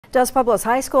Dos Pueblos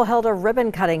High School held a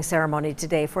ribbon-cutting ceremony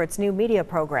today for its new media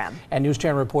program. And News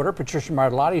Channel reporter Patricia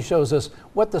Martellotti shows us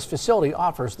what this facility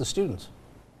offers the students.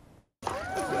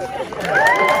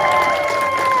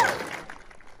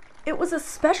 It was a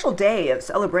special day of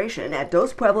celebration at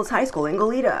Dos Pueblos High School in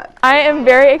Goleta. I am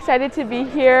very excited to be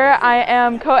here. I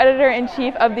am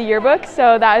co-editor-in-chief of the yearbook,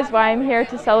 so that is why I'm here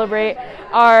to celebrate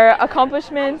our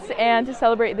accomplishments and to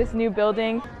celebrate this new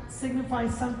building.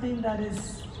 Signifies something that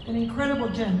is an incredible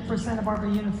gem for Santa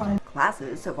Barbara Unified.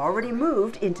 Classes have already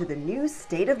moved into the new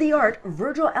state-of-the-art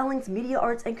Virgil Elings Media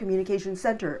Arts and Communication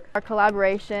Center. Our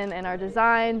collaboration and our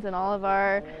designs and all of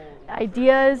our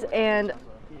ideas and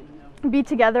be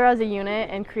together as a unit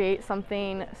and create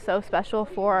something so special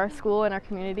for our school and our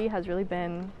community has really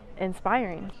been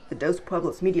inspiring. The Dos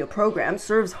Pueblos Media program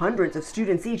serves hundreds of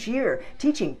students each year,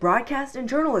 teaching broadcast and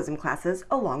journalism classes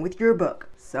along with yearbook.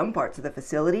 Some parts of the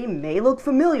facility may look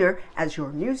familiar as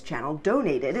your news channel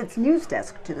donated its news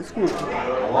desk to the school.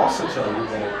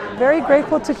 Very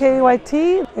grateful to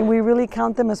KUIT, and we really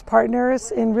count them as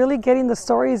partners in really getting the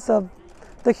stories of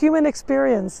the human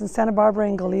experience in Santa Barbara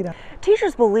and Goleta.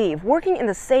 Teachers believe working in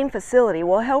the same facility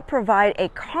will help provide a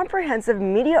comprehensive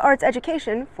media arts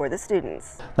education for the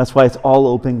students. That's why it's all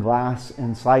open glass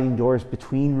and sliding doors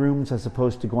between rooms as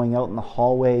opposed to going out in the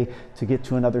hallway to get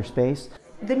to another space.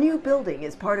 The new building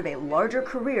is part of a larger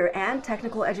career and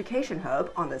technical education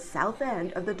hub on the south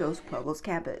end of the Dos Pueblos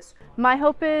campus. My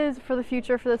hope is for the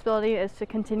future for this building is to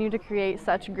continue to create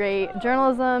such great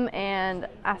journalism and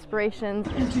aspirations.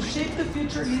 And to shape the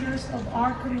future leaders of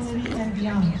our community and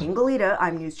beyond. In Goleta,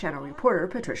 I'm News Channel reporter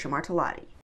Patricia Martellotti.